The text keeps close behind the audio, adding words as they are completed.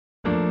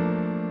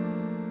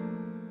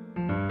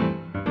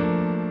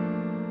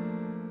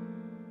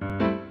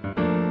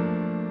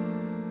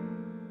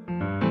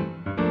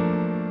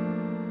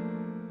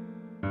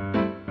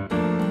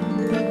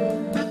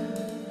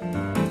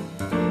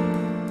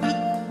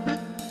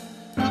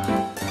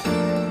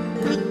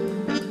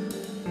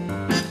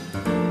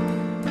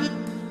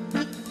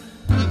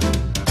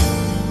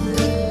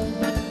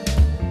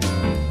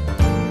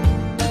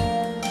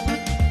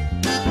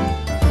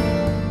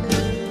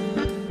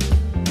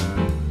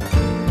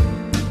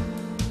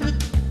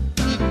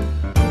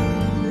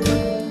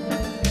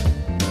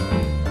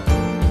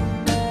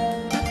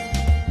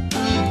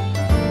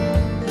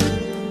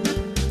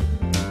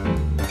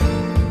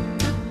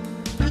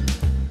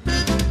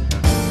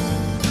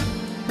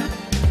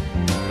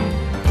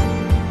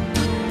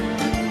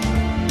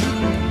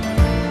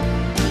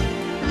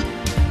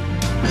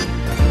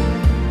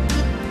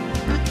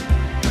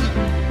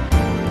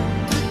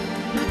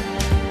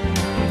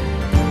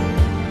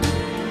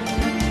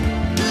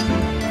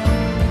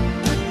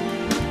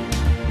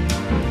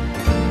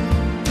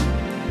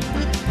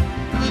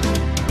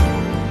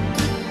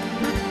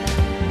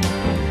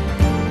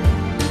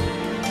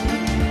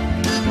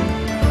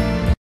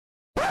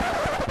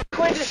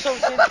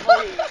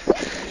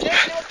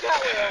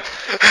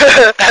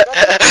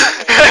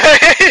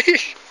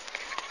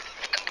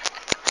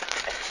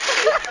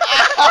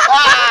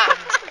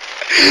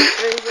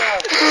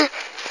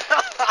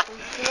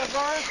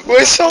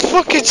We're so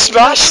fucking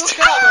smashed.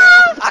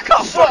 I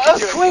can't fucking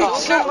do it. Quick,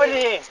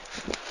 somebody!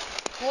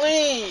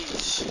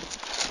 Please!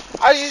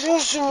 I just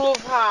want some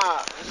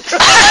Lovehearts.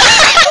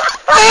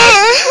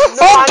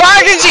 What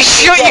bargains you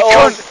shut, you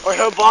cunt? Or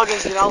her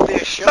bargains and I'll be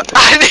a shut.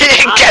 I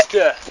didn't get.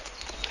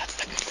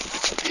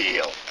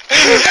 Deal.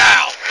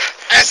 Now,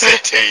 as a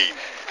team.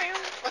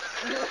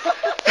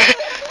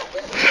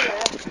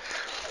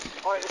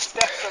 Alright, the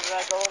steps over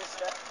there, go on the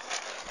steps.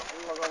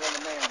 I'm not going on the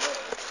main road.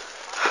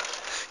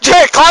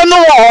 Jake, climb the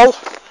wall.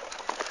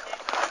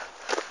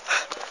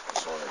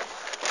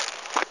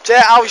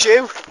 Jake, how's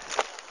you?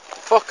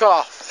 Fuck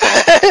off.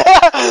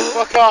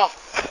 Fuck off.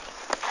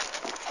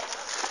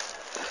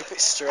 Keep it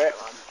straight,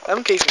 man.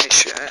 I'm keeping it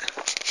straight.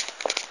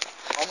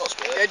 I'm not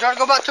split. Yeah, do you want to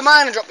go back to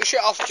mine and drop your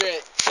shit off,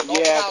 Jake?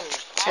 Yeah.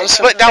 I'll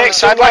split down the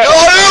side. I don't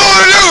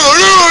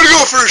want to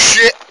go for a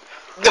shit.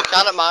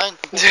 Can't at mine.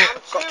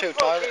 Got two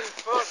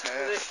toilets.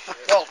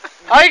 Well,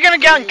 How are you going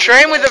to get on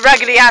train with a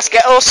raggedy ass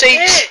ghetto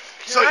seats?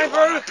 So you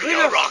want to be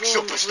a rock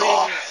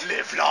superstar,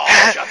 live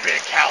large, a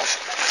big house,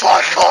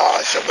 5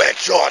 cars, a wet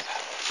John.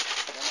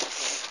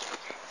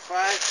 5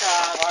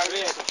 cars,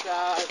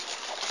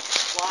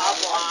 blah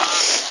blah.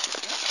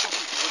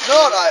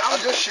 No, I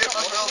just shit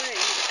myself.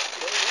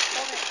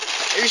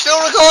 Are you still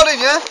recording,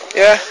 yeah?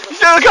 Yeah. You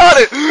still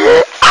recording?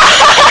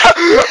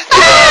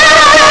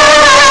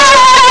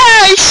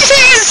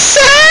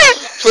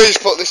 Please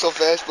put this on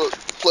Facebook,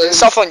 please.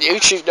 It's off on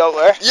YouTube, don't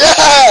worry.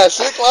 Yeah,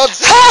 sick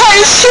lads.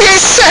 Hey, she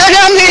said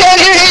I'm the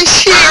enemy.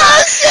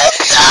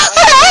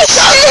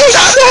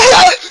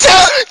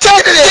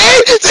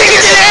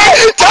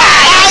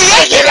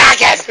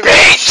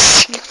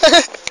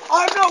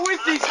 I'm not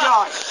with these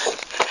guys.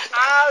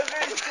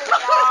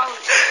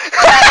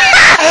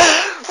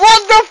 What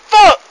the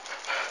fuck?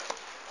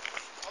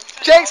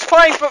 Jake's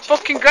playing for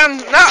fucking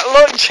grand. Nah,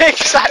 look,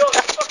 Jake's like.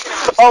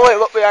 Oh wait,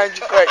 look behind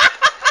you, quick.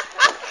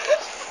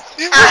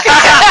 We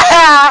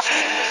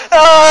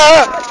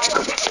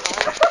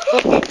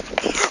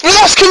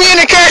lost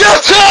communication.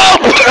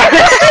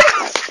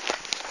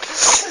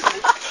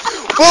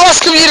 We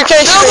lost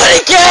communication. Nobody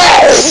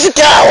cares.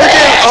 Go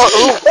away. Go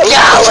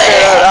away.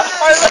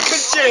 Look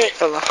at Jake.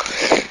 Hello.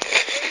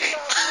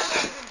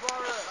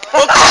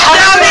 Well, come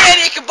down here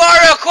and you can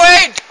borrow a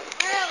quid.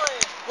 Really?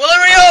 Well,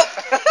 hurry up.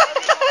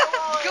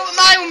 Come with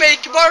mine with me, you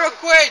can borrow a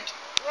quid.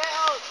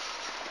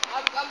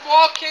 I'm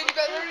walking, you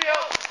better hurry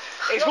up.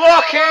 He's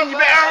walking, you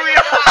better hurry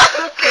up.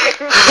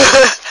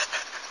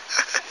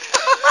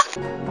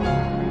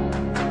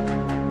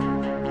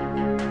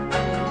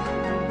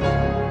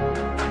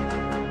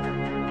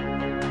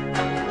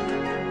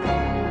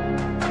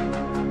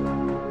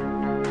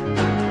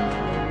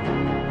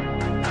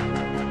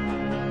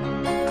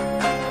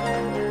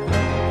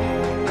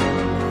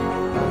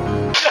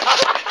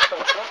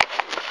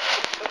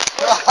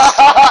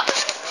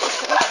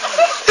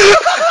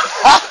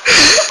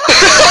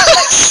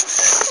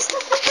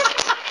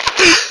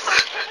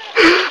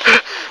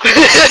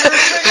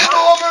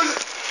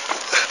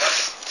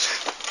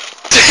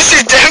 This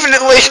is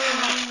definitely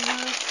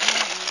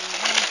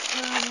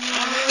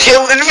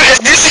killing me.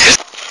 This is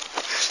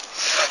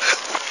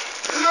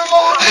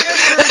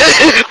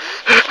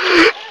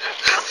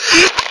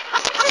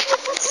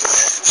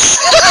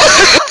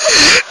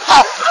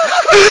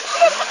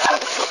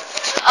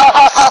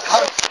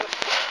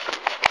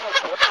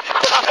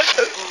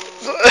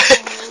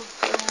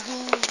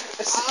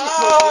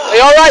Are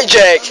you alright,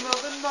 Jake?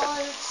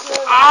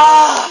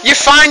 You're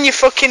fine, you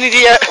fucking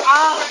idiot.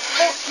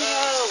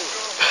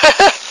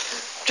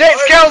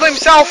 Jake's killed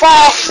himself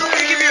off. I'm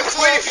gonna give you a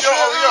quid if you don't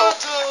hurry up.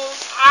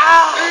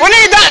 We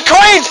need that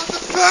quid.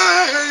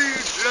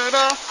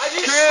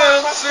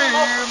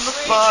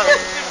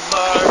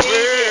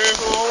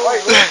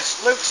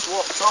 Luke's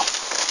walked off.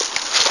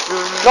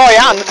 No, he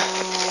hasn't.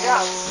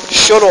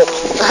 Shut up.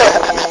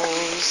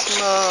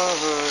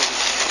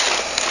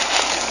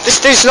 This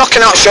dude's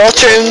knocking out show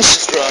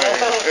tunes.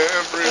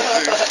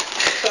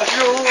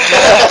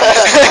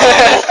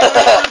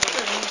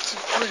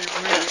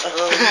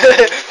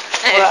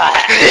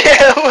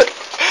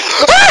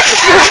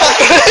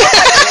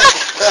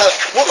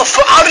 What the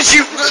fuck? How did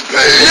you?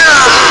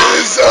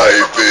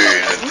 I've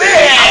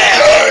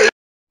been.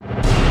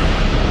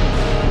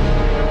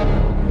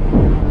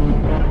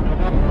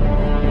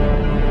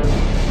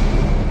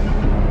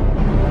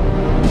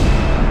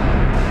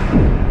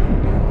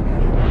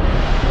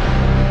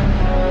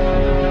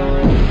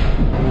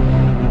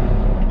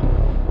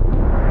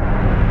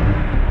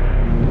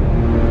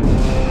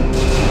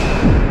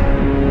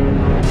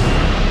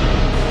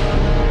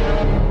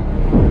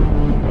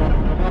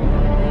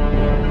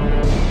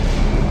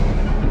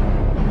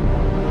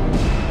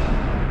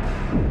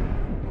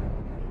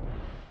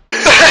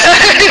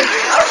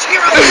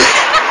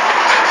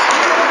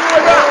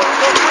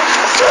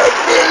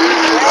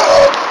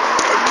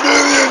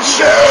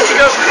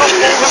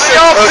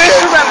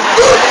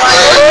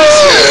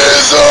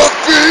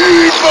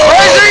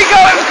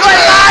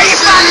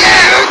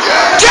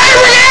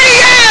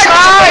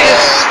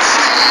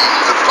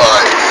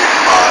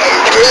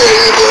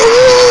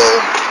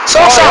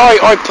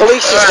 Oi,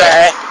 police is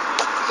there.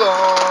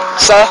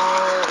 Sir?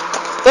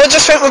 They'll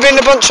just think we're being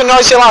a bunch of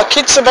noisy loud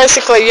kids, so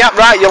basically, yeah,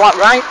 right, you're like,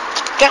 right,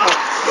 get on.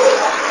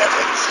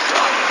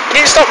 You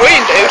need to stop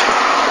worrying, dude.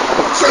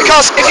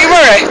 Because if you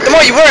worry, the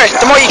more you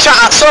try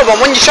to act sober,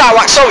 and when you try to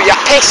act sober, you get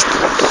pissed.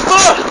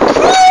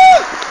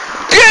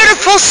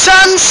 Beautiful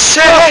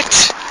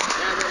sunset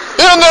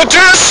in the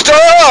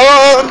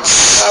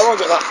distance. I won't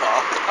get that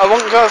far. I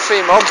won't go for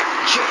your mum.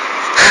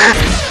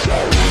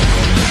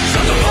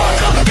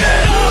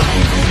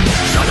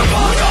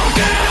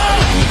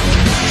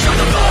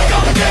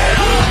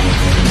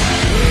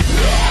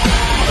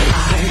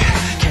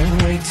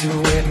 To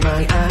wet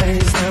my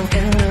eyes now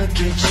and look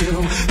at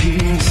you.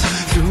 Peace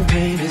through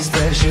pain is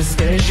pleasure,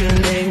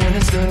 especially when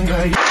it's done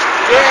right.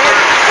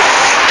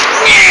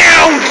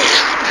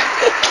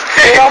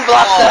 Don't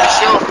blast that.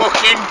 You're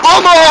fucking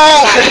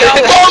bumhole!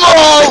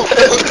 Bumhole!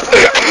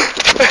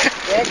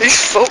 He's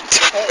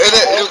fucked. He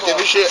don't give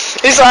a shit.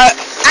 He's like,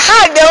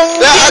 I don't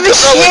I give a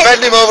just throw shit.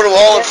 bend him over the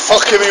wall and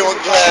fuck him, he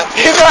won't care.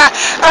 He's like,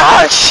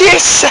 oh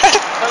shit, sir.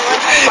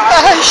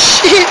 Oh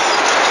shit.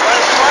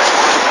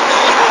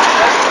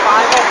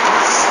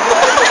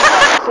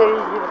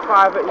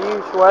 Private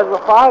use, where's my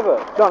fiver?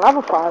 Don't have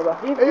a fiver.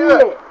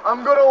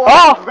 I'm gonna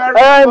walk very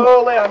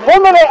slowly.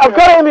 1 minute, I've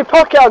got it in my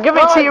pocket, I'll give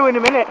it to you in a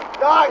minute.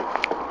 Guys,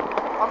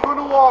 I'm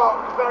gonna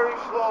walk very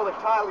slowly.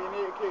 Tyler, you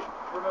need to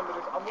remember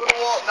this. I'm gonna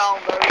walk down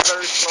very,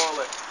 very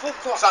slowly.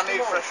 Because I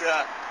need fresh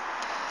air.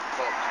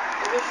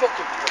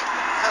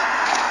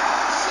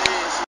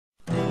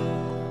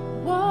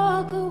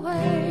 Walk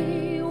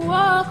away,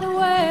 walk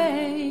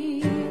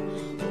away,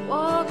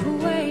 walk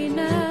away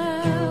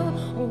now,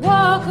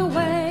 walk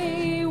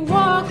away,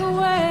 walk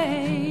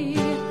away,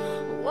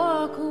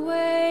 walk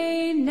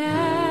away now,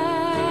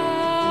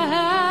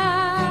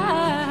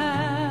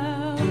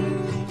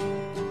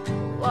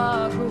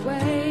 walk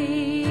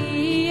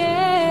away,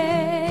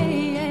 yeah,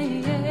 yeah,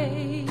 yeah.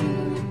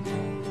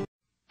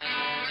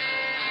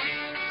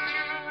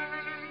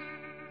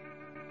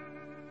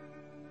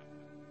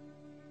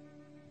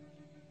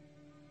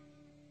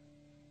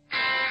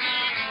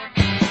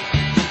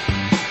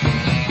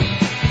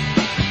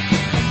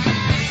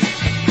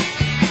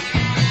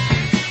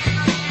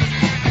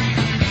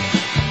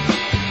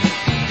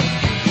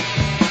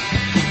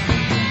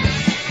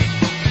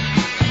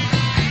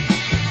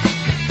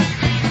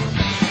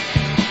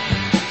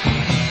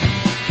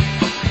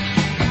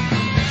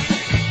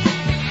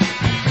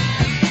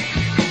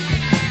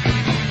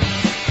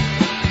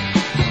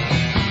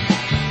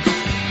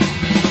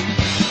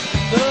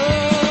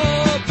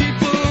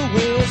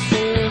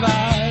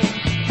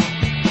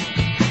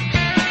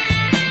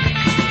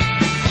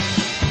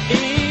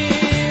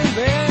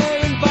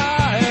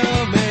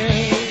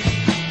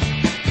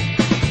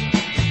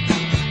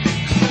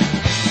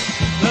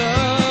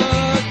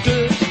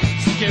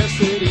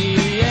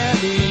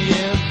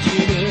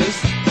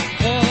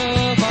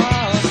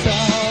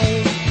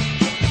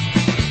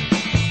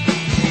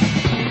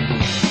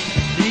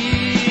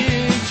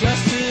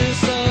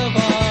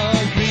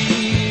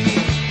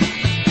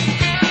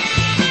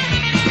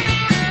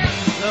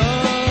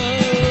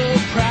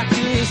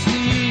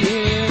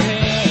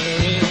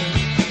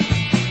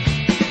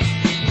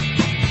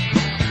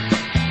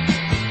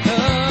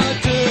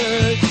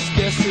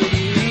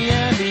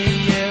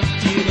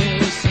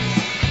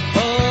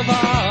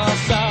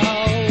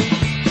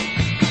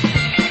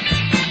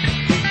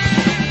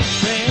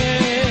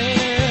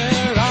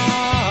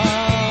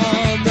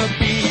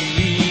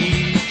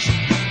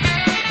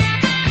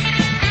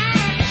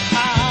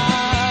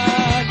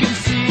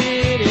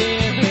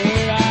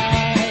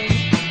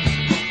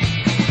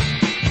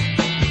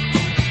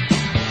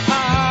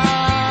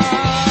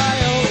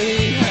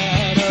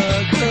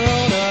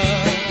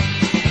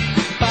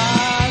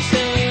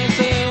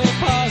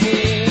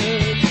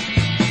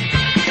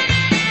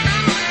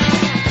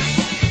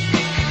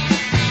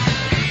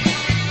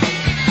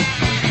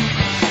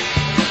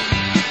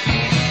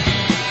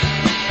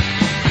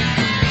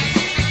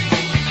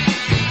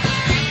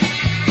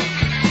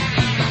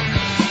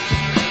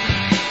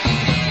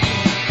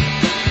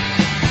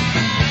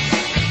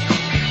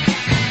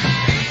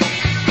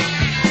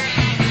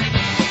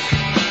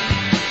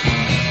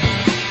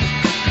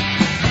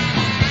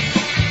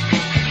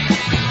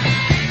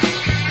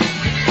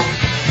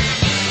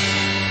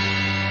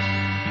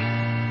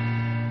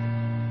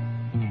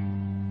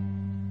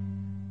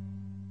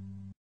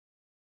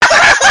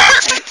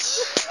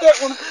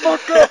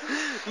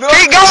 No,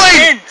 keep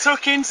going!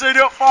 Tuck in so you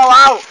don't fall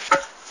out.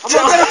 I'm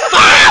not gonna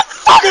fall!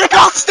 I'm gonna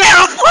go stare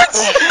upwards!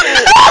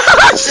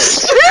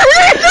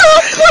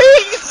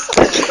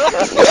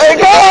 Hey,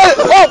 go on!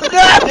 Oh,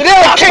 you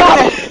nearly kicked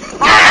me!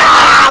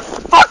 Ah!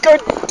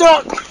 Fucking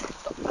duck!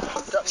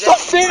 Stop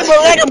feeding my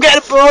leg, I'm getting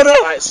a boner!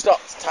 Right,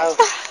 stop, Tyler.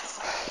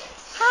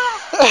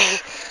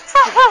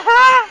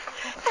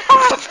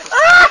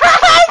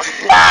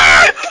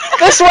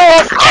 This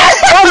way!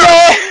 One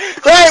way!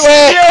 Right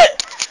way!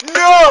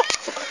 No!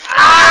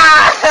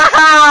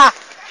 Ah!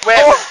 Wait,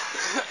 Oh.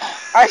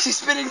 are you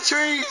spinning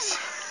trees?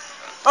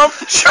 of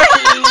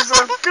trees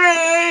of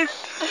green.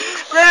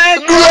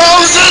 Red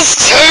roses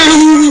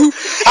too,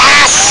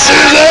 I see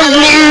them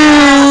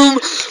bloom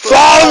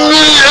for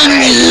me and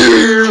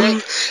you,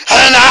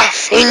 and I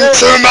think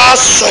to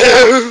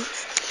myself,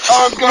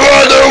 what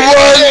a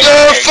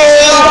wonderful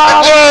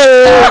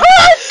world.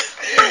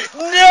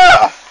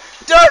 No!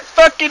 Don't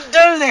fucking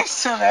do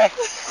this to me!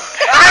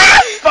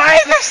 Buy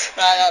this!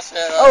 Right, that's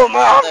it. Oh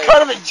man, I'm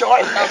kind of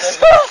enjoying this.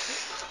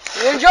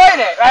 You enjoying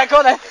it? Right, go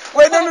on then.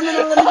 Wait, no, let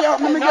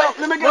me go.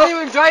 Why are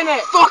you enjoying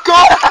it? Fuck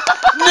off!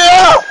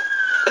 No!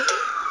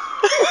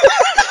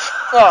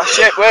 Oh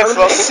shit, wait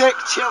for us. Sick,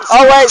 chill.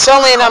 Oh wait, it's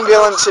only an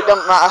ambulance, it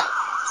don't matter.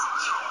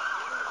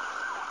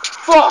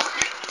 Fuck!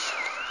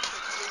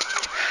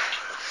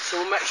 So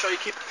we'll make sure you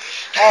keep...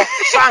 Oh,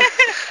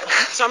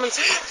 Sam and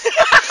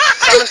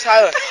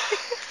Tyler.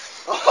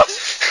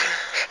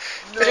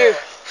 No.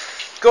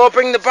 Go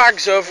bring the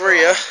bags over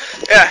here.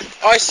 Yeah.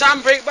 Alright,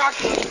 Sam, bring it back.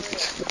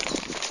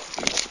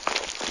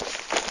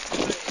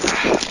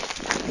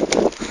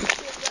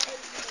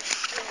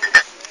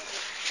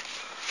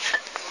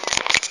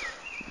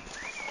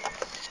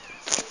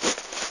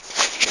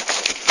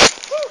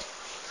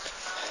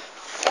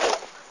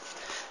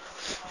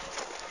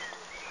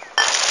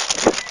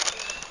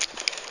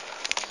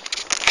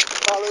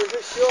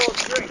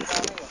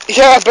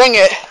 Yeah, bring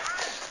it.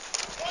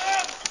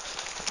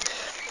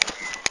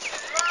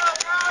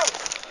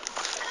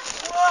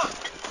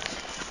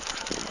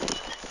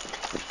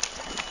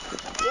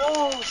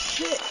 Oh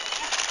shit.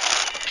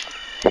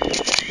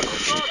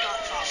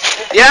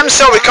 Yeah, I'm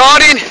still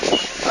recording. Okay,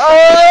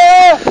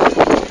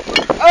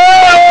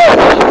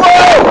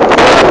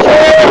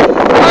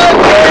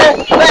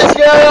 let's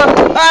go.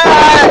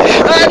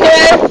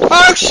 Okay.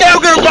 Oh,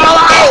 sugar ball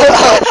out.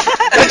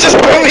 They're just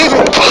bringing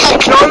me back.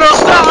 No,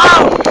 stop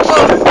out.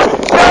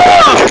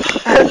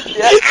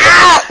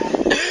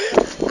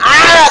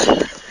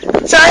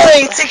 Tyler,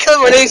 you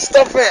tickling when he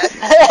stop it.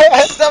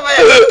 Stop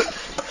it.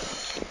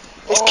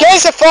 It's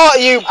case of thought,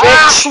 you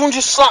bitch. Someone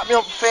just slapped me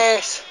up the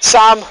face.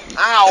 Sam.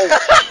 Ow.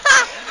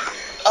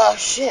 Oh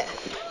shit.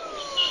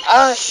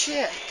 Oh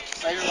shit.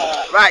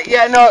 Right,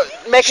 yeah, no,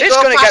 make She's it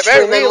go gonna get faster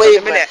very and then real in a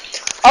leave me. minute.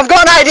 I've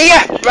got an idea.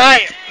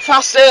 Right,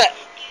 faster.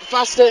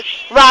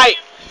 Right,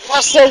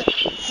 faster.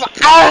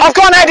 I've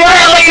got an idea.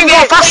 I can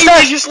go faster.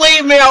 Please, just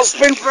leave me. I'll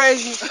spin for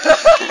ages.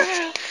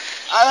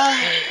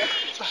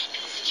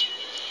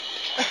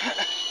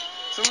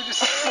 Someone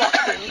just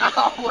slapped me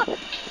now.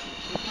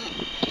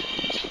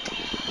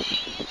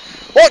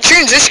 What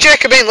tune's this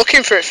Jake? I've been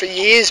looking for it for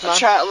years, man.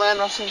 Try to learn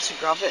our sense of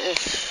gravity.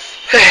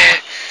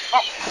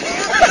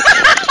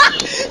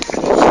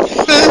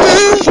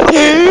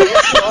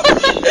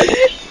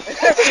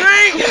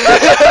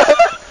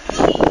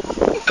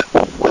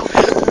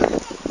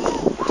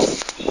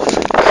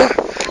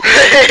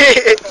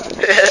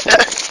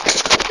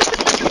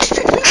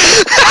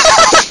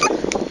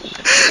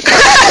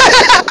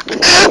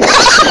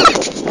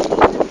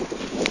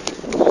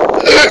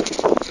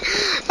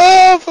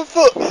 Oh, for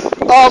fuck.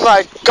 Oh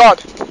my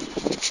god.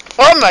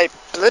 Oh my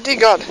bloody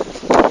god.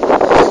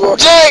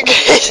 Jake!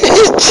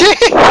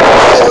 Jake!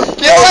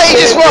 You like you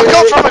just woke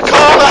up from a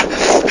coma.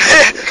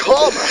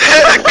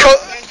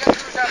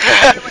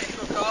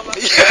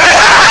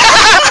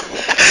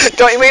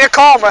 Don't you mean a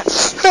coma?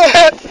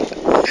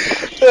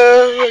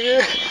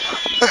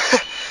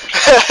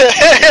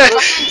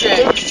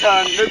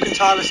 Luke and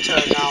Tyler's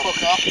turn now.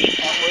 Fuck off.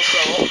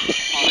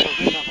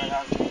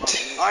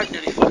 I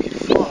really fucking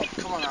fuck.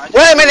 Come on,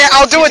 Wait a minute,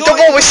 I'll do a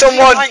double with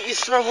someone. You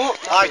throw up.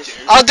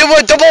 I'll do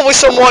a double with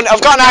someone.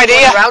 I've got an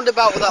idea.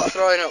 Roundabout without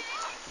throwing up.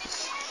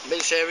 Be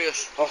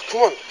serious. Oh,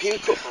 come on,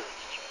 puke up, man.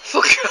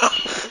 Fuck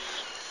off.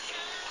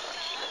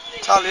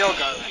 Tyler, you'll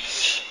go.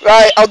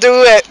 Right, I'll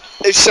do it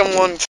if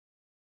someone...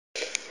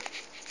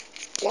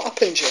 What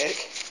happened,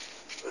 Jake?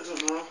 I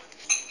don't know.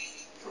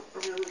 I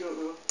really don't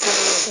know.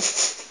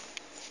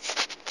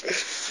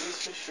 These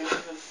fish fingers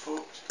are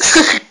fucked.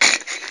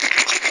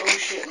 Oh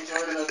shit, I'm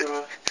driving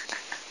everywhere.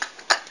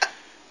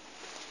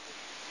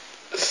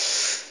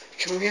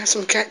 Can we have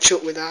some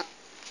ketchup with that?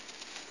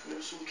 Can we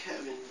have some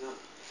ketamine with that?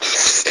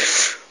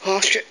 Oh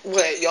shit,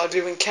 wait, you're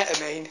doing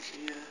ketamine?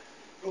 Yeah.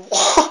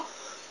 What?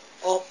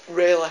 Oh,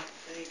 really?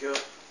 There you go.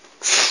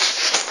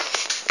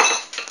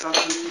 Have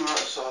some tomato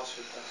sauce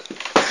with that.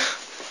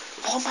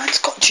 Oh man, it's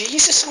got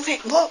Jesus on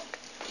it, look!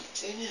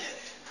 In it?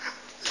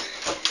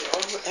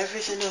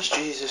 Everything has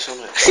Jesus on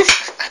it.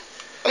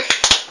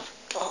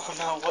 Oh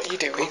no, what are you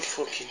doing? I'm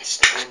fucking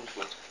stoned,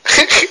 man.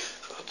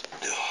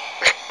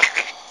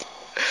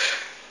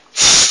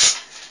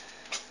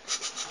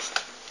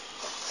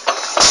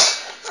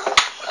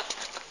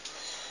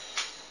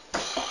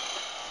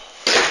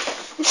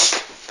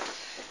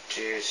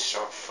 Dude,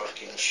 stop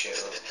fucking shit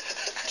up.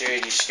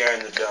 Dude, you're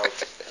scaring the dog.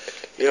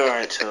 You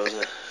alright,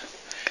 Tozer?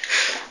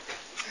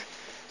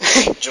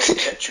 Just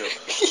ketchup.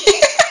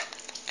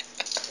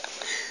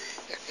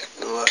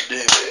 What,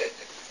 dude?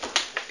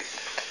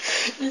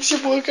 You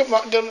should work at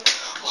McDonald's.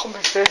 Oh,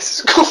 my face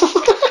is cold.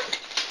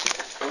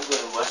 I'm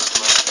going west,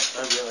 man.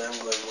 I really am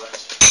going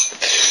west.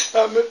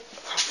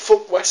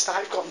 Fuck West,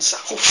 I've gone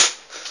south.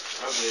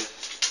 Have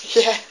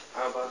you? Yeah.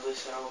 How badly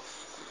south?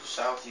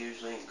 South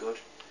usually ain't good.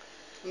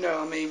 No,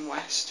 I mean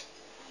West.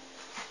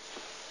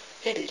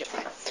 Idiot.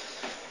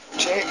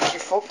 Jake, you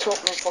fucked up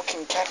my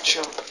fucking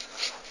ketchup.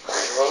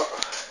 What?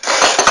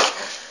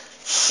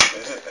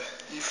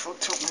 You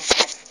fucked up my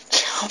ketchup.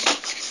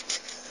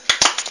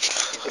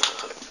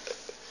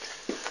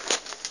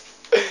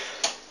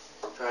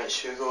 Right,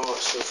 should we go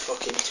watch some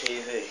fucking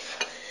TV?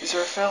 Is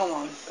there a film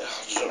on? I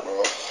don't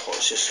know.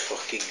 Let's just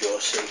fucking go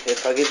see.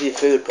 If I give you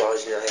food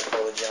poisoning, I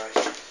apologise.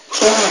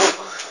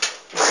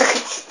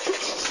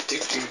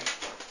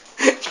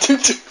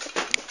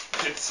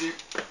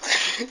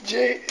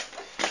 Jake.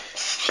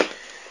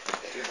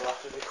 People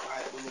have to be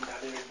quiet when and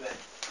dad are in bed.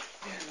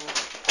 Yeah, no.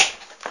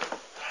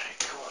 Right,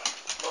 come on.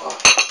 Oh,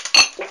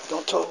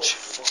 Don't touch.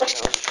 fucking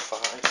hell, it's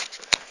fine.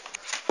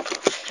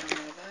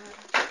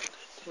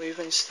 We've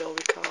been still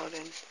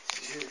recording.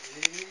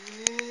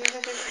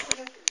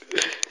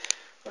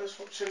 Let's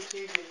watch some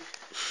TV.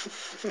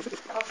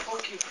 I'm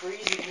fucking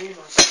freezing me, man.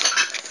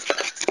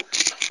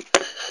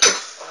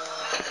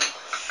 Oh,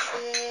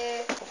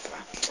 shit.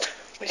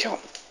 What are you on?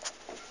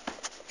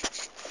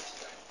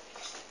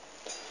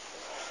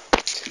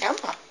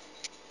 Camera.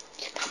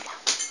 Camera.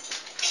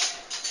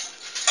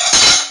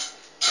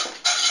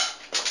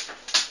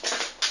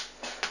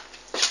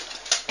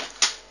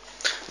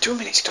 2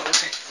 minutes,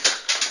 Dorsey.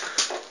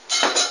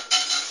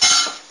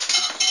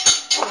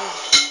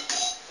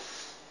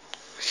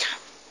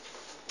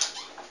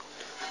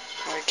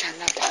 Oh, I can't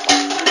have that.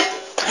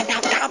 Can't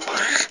have that.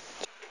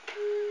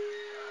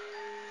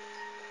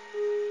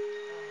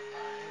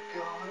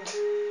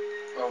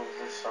 Oh,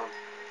 this song.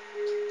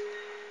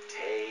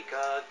 Take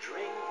a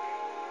drink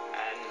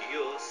and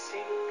you'll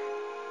sink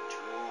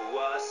to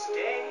a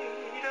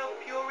state of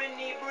pure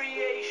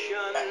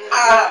inebriation.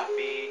 You'll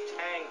be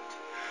tanked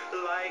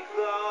like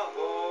the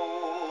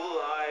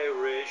whole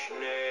Irish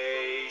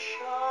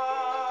nation.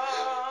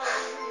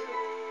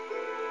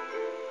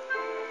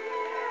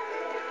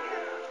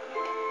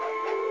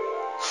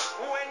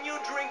 When you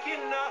drink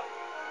enough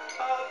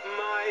of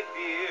my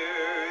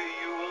beer,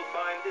 you will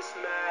find this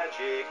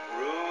magic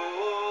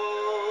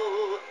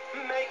rule.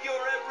 Make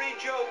your every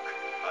joke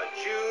a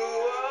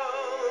jewel.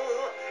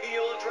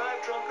 You'll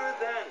drive drunker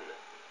than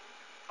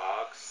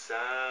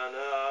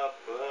Oksana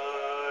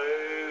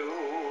Bayou.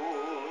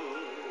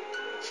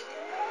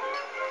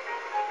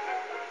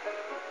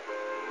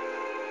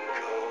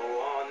 Go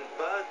on,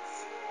 buds,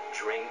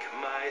 drink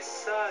my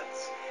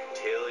suds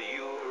till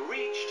you've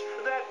reached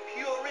that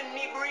pure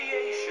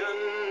inebriation.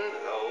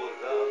 Though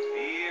the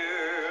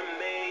beer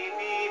may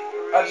be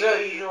free, I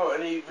don't know what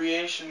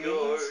inebriation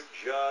you're means.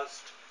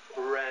 just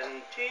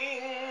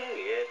renting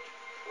it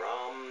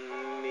from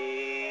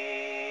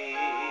me.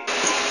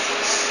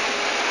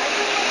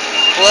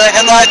 Well,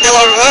 headlight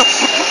Dilla River.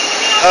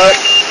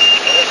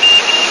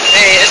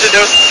 Hey, is it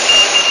does?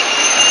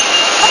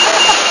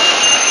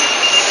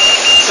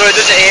 So it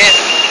does it here.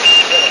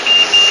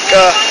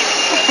 Go.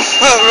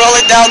 Roll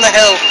it down the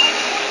hill.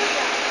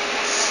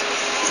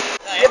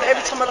 Yeah, but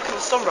every time I look at the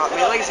sun right,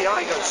 my lazy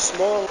eye goes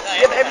small.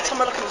 Yeah, but every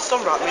time I look at the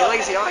sun right, my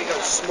lazy eye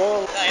goes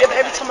small. Yeah, but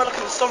every time I look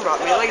at the sun right,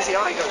 my lazy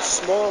eye goes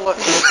smaller.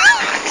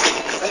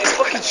 And it's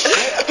fucking shit.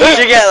 Did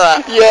you get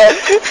that? Yeah.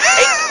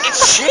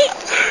 It's shit.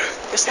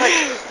 It's like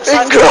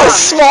It grows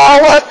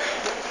smaller.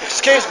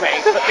 Excuse me,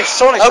 but this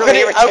sun is How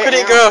really could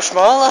it grow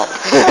smaller?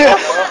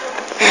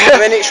 I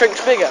mean, it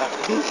shrinks bigger.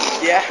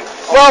 Yeah.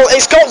 Well,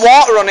 it's got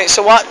water on it,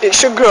 so it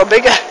should grow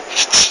bigger.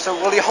 So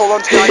will you hold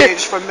on to the idea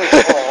just for a minute,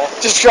 or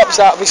Just drops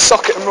out of his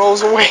socket and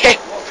rolls away.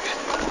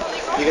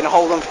 you're gonna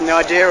hold on from the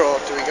idea, or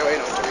do we go in,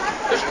 or do we?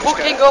 Just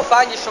fucking go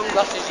find your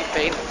sunglasses, you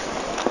fiend.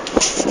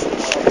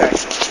 Okay.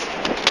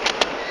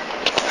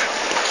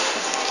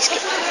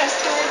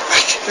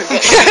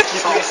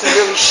 It's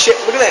really shit.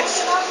 Look at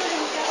this.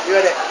 You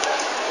ready?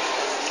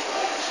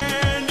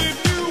 And if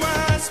you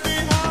ask me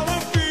how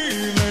I'm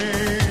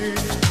feeling,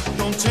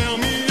 don't tell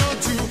me you're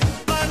too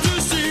blind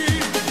to see.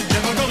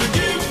 Never gonna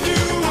give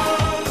you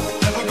up,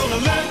 never gonna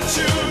let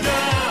you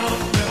down,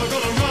 never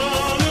gonna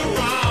run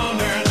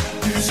around and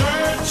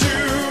desert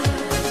you,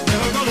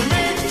 never gonna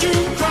make you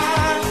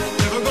cry,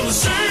 never gonna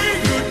say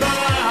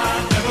goodbye,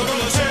 never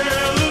gonna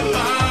tell a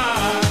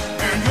lie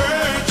and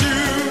hurt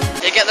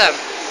you. You get them?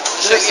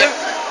 Does it suit?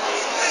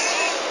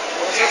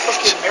 What's a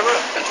fucking mirror?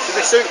 Do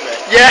they suit me?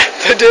 Yeah,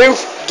 they do.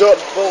 Don't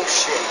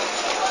bullshit.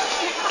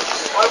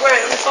 Oh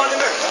wait, let me find the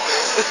mirror.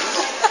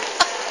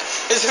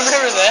 Is the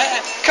mirror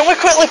there? Can we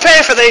quickly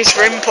pay for these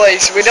for him,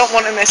 please? We don't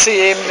want him to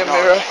see him in the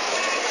mirror.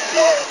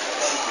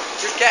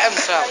 Just get him,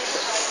 Sam.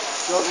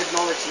 Don't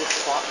acknowledge this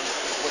twat.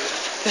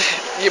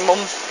 Your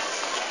mum.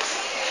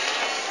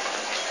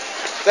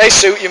 They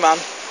suit you, man.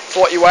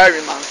 For what you're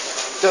wearing, man.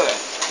 Do it.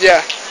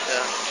 Yeah.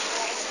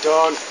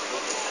 Don't.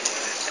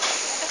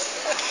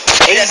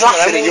 Get He's some of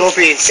laughing them and you're ones.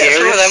 being Get some of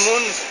serious. them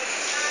ones.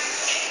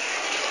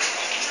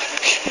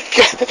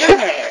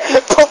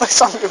 Put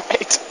this on your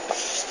mate.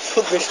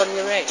 Put this on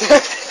your mate.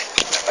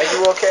 Are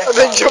you okay? And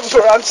then jump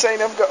around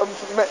saying I've got a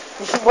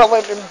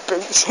Wellington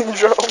boot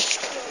syndrome.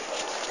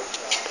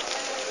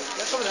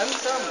 some of them,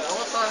 Sam.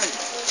 What's that?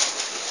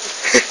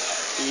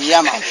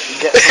 Yeah, man.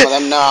 Get some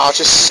of them now. I'll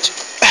just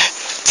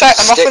Take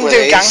them off stick and with do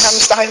these. Gangnam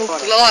Style. You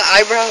look like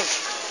eyebrows.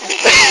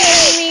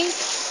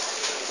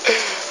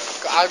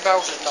 Got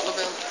eyebrows and dollar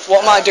bill.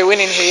 What am I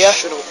doing in here?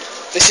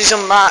 This is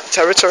unmarked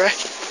territory.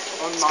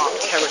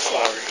 Unmarked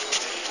territory.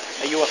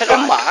 Are you a Is it fag?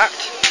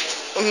 unmarked?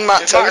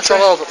 Unmarked It's marked all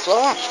territory. over the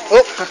floor.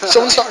 Oh,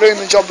 someone's not doing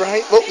the job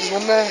right. Look, there's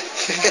one there.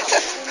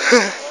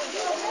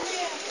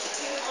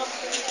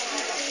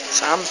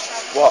 Sam.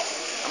 What?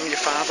 I'm your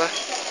father.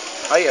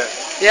 Are you?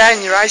 Yeah,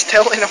 and your eyes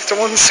tilting off to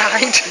one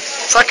side.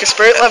 It's like a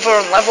spirit level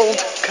unlevelled.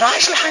 Can I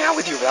actually hang out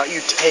with you without you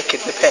taking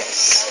the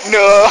piss?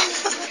 No.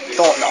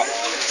 Thought not.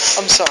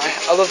 I'm sorry.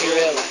 I love you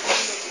really.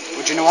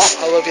 Would you know what?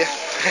 I love you.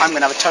 I'm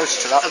gonna have a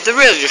toast to that. Have they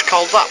really just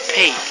called that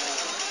P?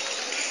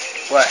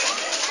 Where?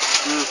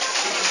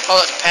 Oh,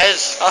 that's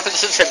Pez. I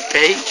just said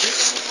P.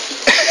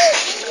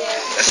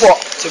 What?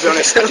 To be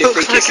honest, I did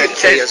think it said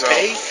P as well.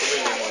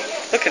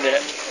 Look at it.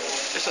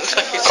 It looks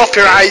like it's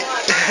Copyright.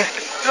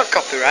 not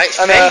copyright. It's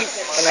I P. know.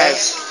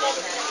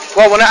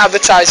 Well, we're not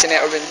advertising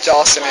it or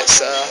endorsing it,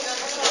 so...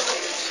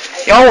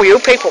 Yo, you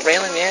people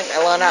really need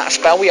to learn how to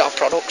spell your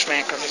products,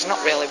 mate, because it's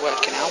not really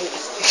working out.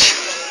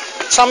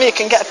 Sammy, you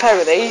can get a pair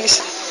of these.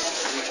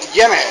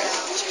 Yeah, mate.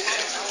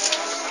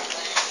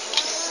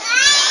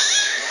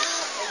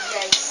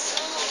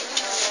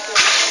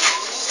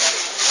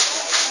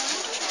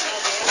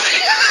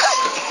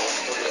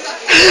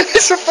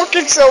 It's a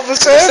fucking silver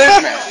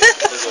surfer.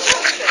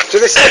 Do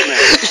they suit me?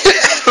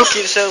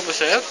 Fucking silver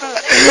surfer.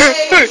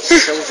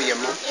 Silver, your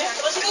mum.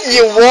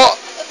 You what?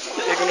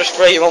 You're gonna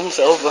spray your mum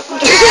silver.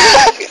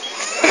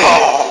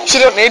 She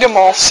don't need a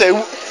morph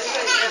suit.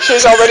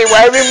 She's already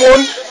wearing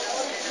one.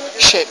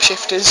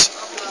 Shapeshifters.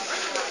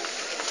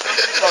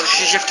 Well,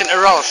 she's shifting to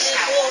Ross.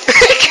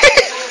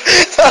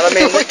 I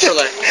mean,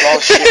 literally. Well,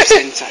 shifts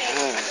into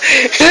her.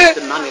 She's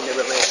the man in the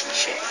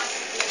relationship.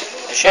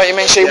 What, you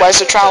mean she wears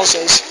the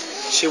trousers?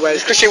 She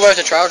wears. Because she wears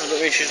the trousers, that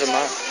means she's a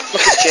man.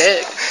 Look at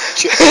Jake.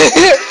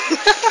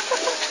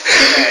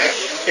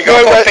 You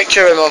got to put a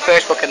picture of him on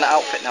Facebook in that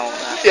outfit now, won't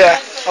there?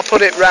 Yeah, I'll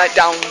put it right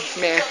down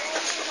me.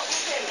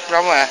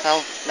 Down where?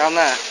 Down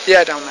there?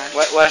 Yeah, down there.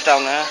 Where's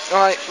down there?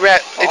 Alright,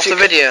 right. Off the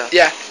video?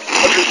 Yeah.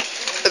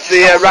 At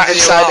the right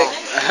hand side,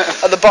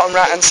 at the bottom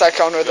right hand side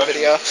corner of the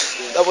video.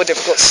 That would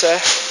difficult to say.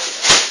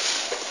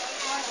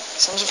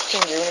 Sounds a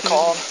fucking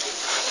unicorn.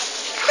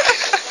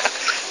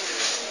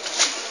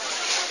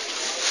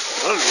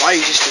 I don't know why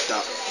you just did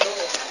that.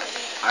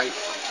 Are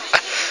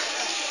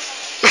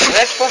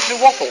they supposed to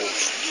be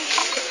waffles?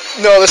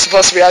 No, they're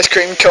supposed to be ice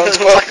cream cones.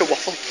 It looks like a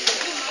waffle.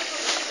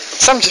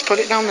 Sam, just put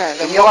it down there,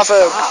 then you'll have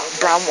a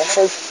brown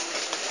waffle.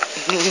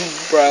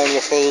 Brown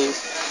waffles.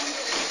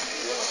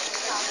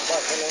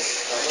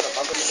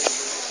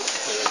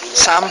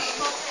 Sam,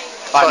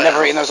 I've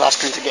never eaten those ice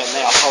creams again.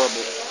 They are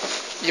horrible.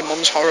 your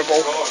mum's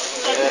horrible.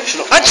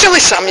 Actually,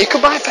 Sam, you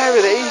could buy a pair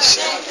of these.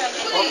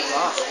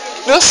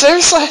 No,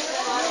 seriously.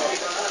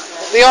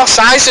 They're your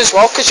size as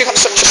well, because you've got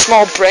such a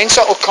small brain,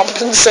 so it'll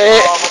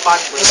compensate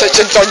for such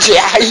a dodgy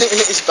eye.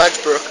 His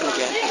badge broken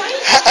again.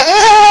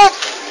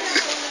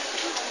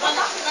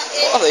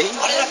 What are they?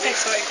 Why did I pay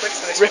 30 quid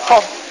for this? Rip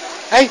off.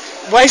 Hey,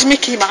 where's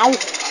Mickey Mouse?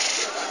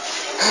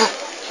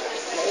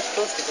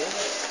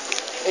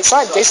 It's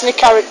like Disney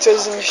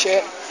characters and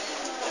shit.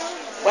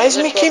 Where's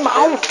Mickey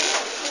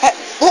Mouse? Hey,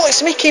 look,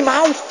 it's Mickey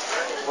Mouse.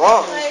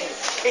 What?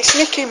 It's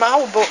Mickey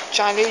Mouse, but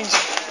Chinese.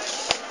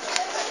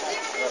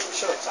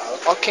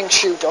 Or King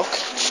Shoe Duck.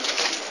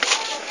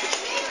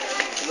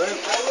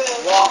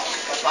 What?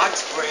 My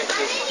bag's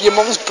breaking. Your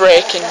mum's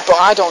breaking, but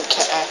I don't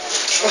care.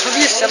 Well, have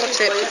you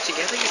sellotape put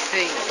together, you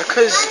pig?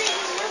 Because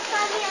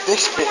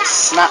this bit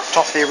snapped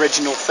off the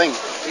original thing.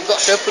 You've got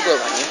super glue,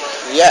 haven't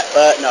you? Yeah,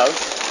 no.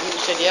 You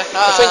said yeah.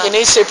 I think you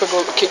need super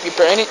glue to keep your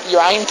brain,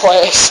 your eye in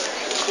place.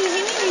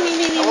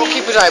 I won't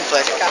keep his eye in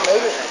place, I can't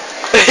move it then.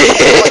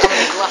 Like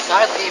having a glass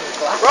eye, like even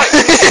glass. Right,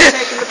 you're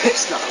taking the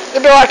piss now.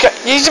 It'd be like,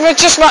 you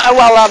just might as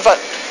well have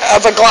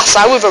a glass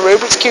eye with a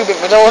Rubik's Cube in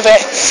the middle of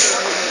it.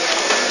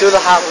 Do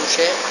the Harlem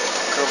Shake.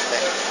 Grumpy.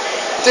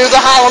 Do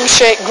the Harlem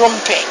Shake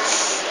Grumpy.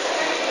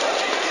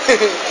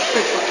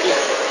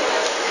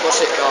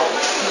 What's it called?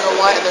 You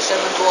know, White and the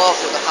Seven Dwarfs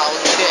with the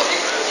Harlem Shake.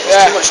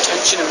 Yeah. Too much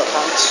tension in my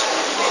pants.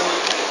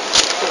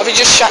 Have you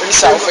just shat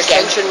yourself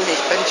again? Pension in his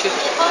pension.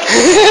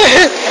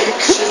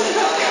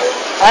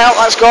 Well,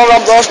 let's go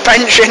rob those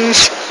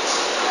pensions.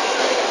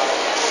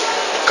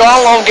 Go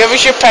on, love, give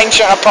us your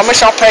pension. I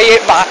promise I'll pay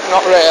it back.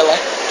 Not really.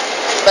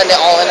 Spend it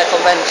all in a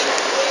convention.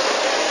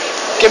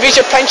 Give us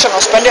your pension,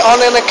 I'll spend it all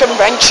in a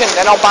convention.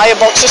 Then I'll buy a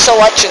box of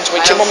selections,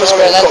 which your mum has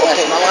been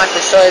cooking. My life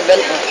is so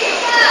eventful.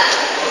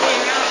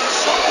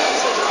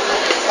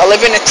 I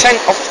live in a tent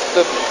off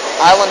the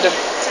island of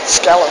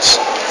Skelos.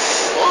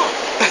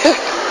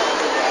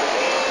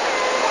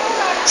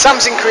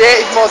 Sam's in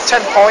creative mode, 10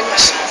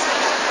 points.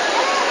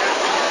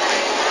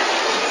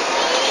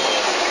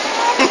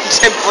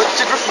 10 points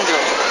to Gryffindor.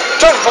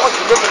 10 points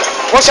to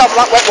Gryffindor. Watch out for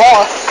that wet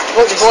water.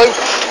 Look, it's blue.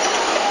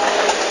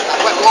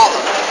 That wet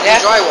water? Yeah.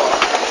 Dry water?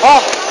 Oh.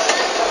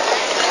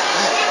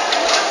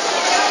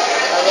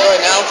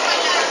 now.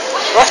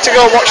 We'll have to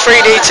go watch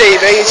 3D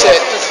TV, is it?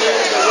 The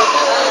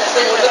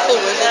wonderful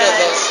Wizard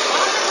of Oz.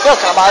 Well,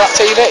 can I buy that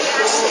TV?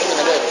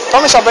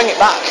 Promise I'll bring it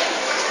back.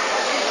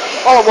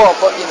 Oh, I won't,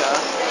 but you know.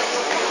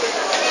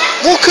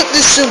 Look at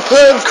the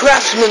superb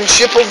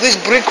craftsmanship of this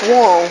brick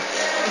wall.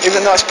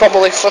 Even though it's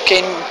probably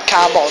fucking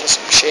cardboard or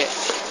some shit.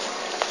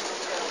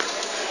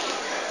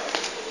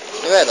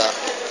 You heard that?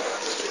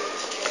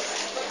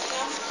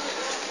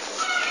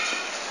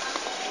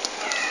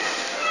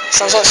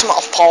 Sounds like something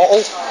off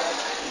Portal.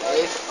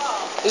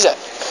 Is it?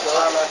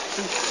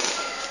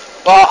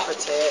 What?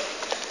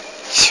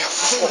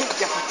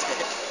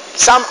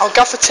 Sam, I'll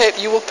gaffer tape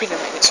you up in a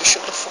minute, so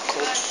shut the fuck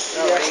up.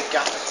 No, need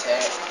gaffer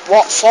tape.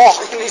 What for?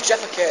 He's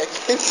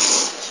defecating.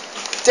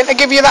 Didn't I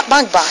give you that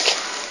bag back?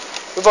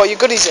 With all your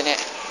goodies in it?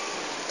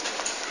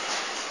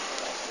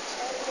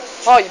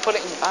 Oh, you put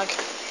it in your bag.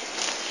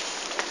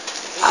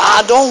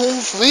 I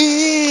don't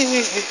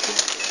feel.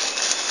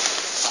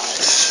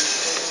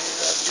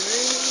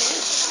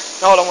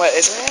 Hold on, wait,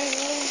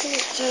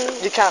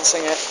 you can't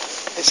sing it.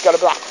 It's got to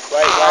be like.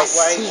 Wait.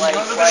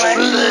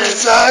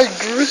 Please, I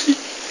agree.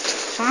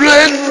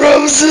 Red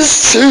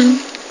roses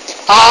too.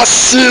 I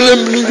see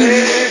them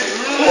bleeding.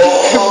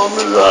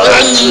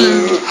 And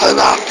you, and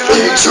I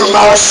think to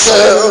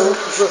myself,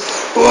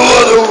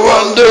 what a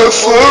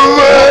wonderful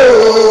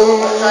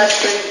world. I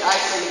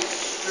think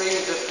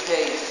streams of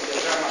pink.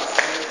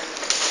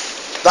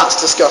 That's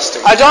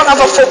disgusting. I don't have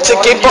a foot to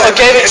give, but I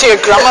gave it to your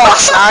grandma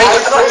last night.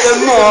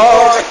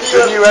 More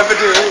than you ever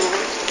do.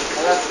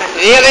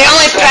 You're the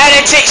only pair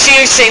of tits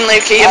you've seen,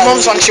 Lukey. Your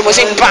mum's when she was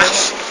in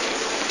Bath.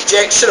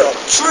 Jake, shut up.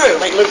 True.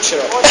 Make Luke shut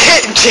up.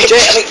 Jake,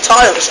 I think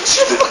Tyler just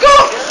shut the fuck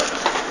up.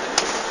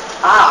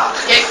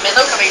 Give me,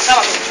 look at me,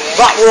 tell me.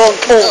 That won't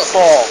pull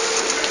for.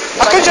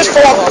 I could just pull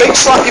up big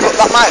slap you, but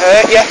that might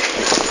hurt you.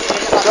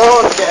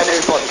 Don't get a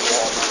new body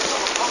warmer.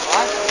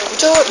 You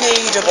don't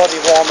need a body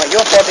warmer.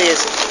 Your body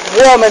is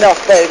warm enough,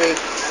 baby.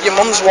 Your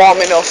mum's warm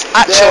enough.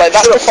 Actually, Yeah,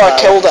 that's shut up, before I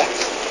Tyler. killed her.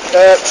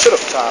 Shut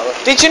up, Tyler.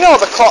 Did you know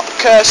the clock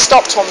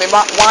stopped when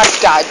my wife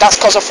died? That's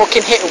because I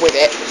fucking hit her with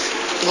it.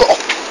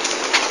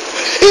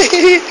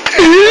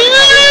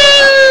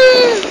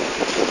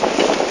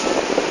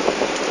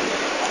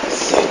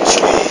 The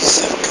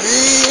trees are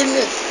green.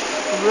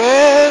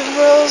 Red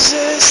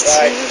roses.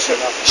 Right, shut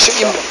up. Shut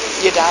your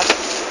dad.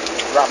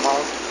 Grandma.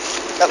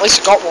 At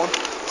least I got one.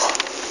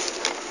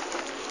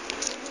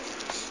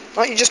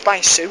 Why don't you just buy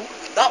a suit?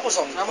 That was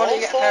on. How about you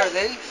get a pair of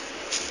these?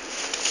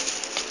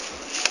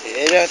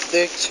 Did I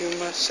think to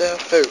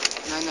myself, who?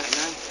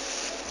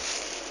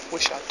 $9.99.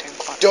 Wish I'd done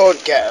quite.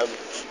 Don't get them.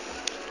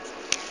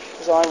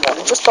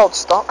 They're just old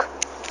stock.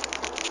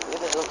 Yeah,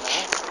 they look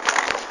nice.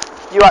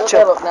 You Don't they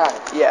actually. look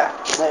nice? Yeah.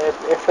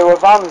 If there were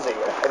vans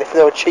here, and if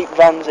there were cheap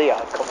vans here,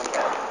 I'd come and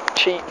get them.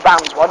 Cheap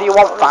vans. What do you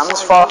want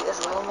vans for?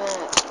 As well, mate.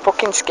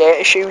 Fucking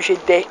skater shoes, you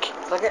dick.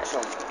 Shall I get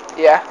some?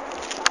 Yeah.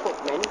 Put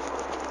them in.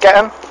 Get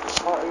them.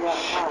 40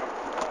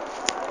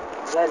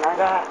 They're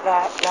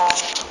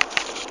nice.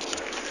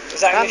 Is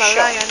that I'm in a the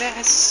shop?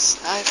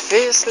 lioness. I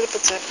feel slippery.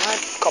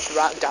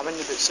 Copyright Darren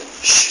Robertson.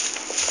 Shh.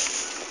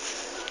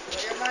 You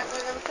have a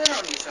tenner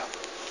on you, Sam?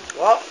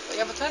 What? You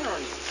have a tenner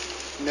on you?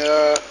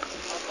 No,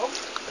 How come?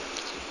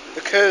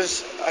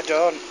 because I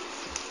don't.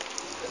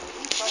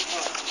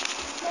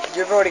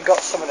 You've already got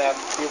some of them.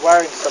 You're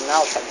wearing some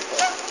now, technically.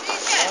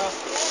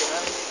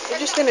 They're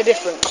just in a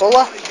different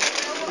colour.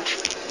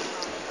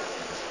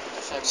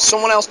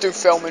 Someone else do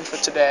filming for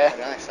today.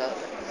 Nice, aren't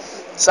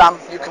they? Sam,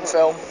 you can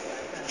film.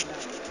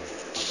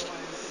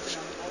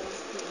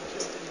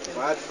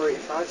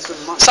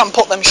 Sam,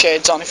 put them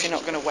shades on if you're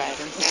not going to wear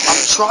them.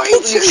 I'm trying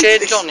Put them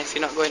shades on if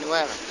you're not going to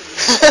wear them.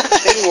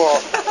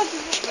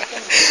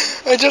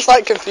 I just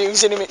like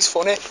confusing him, it's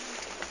funny.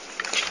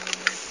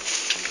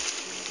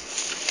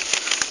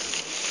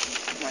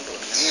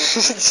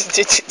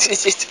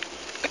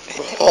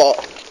 What?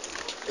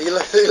 Are you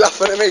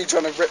laughing at me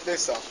trying to rip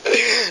this off?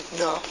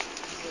 No.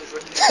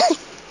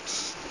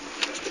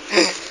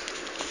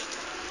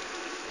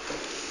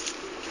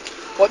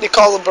 What do you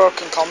call a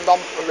broken condom?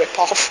 A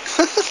rip-off.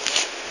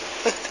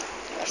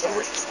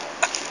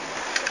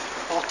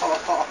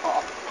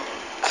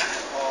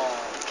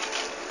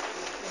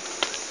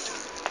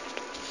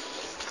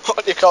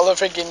 What do you call a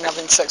friggin'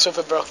 having sex with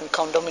a broken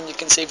condom and you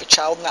conceive a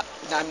child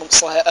 9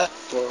 months later? A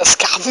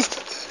scam.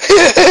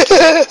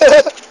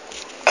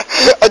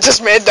 I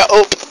just made that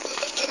up.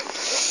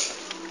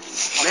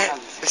 Mate,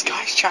 this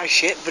guy's chatting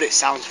shit, but it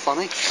sounds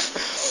funny.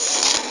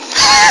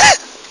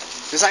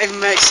 Does that even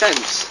make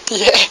sense?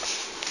 Yeah.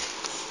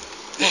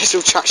 You can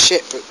still chat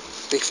shit, but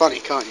be funny,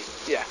 can't you?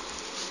 Yeah.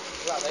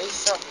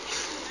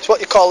 It's what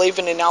you call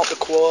evening out the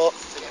quote.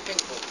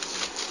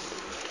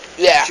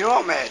 Yeah. Do you know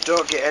what, mate?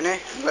 Don't get any.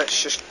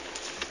 Let's just.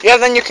 Yeah,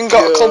 then you can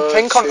go to Club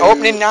Pink on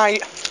opening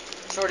night.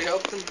 It's already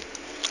open.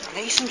 I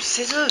need some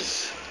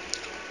scissors.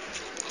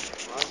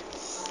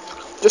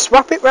 Just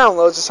wrap it round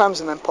loads of times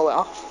and then pull it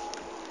off.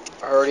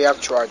 I already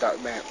have tried that,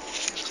 mate. It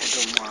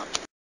doesn't work.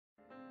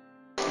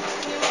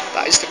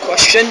 That is the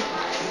question.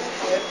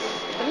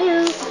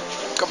 Hello.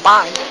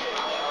 Goodbye.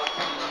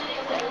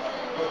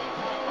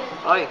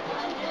 Oi.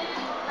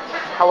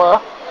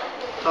 Hello?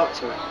 Talk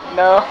to me.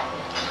 No.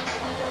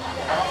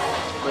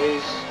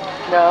 Please.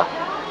 No.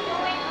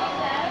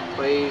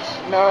 Please.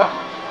 No.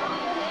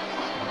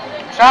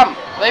 Sam,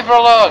 leave her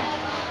alone.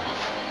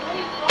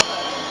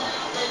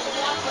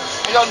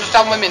 You don't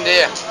understand women, do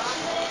you?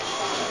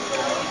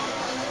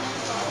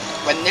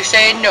 When they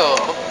say no,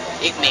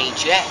 it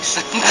means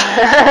yes.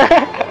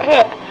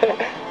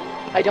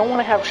 I don't want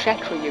to have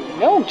sex with you.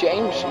 No,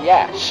 James.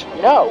 Yes.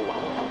 No.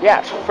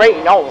 Yes.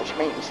 3 no's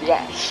means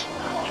yes.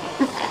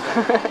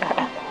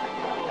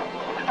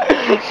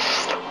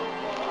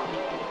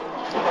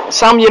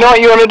 Sam, you know what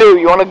you want to do?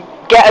 You want to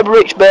get a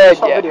rich bird,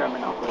 yeah? Video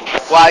me now,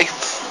 please. Why?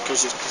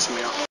 Because it's pissing me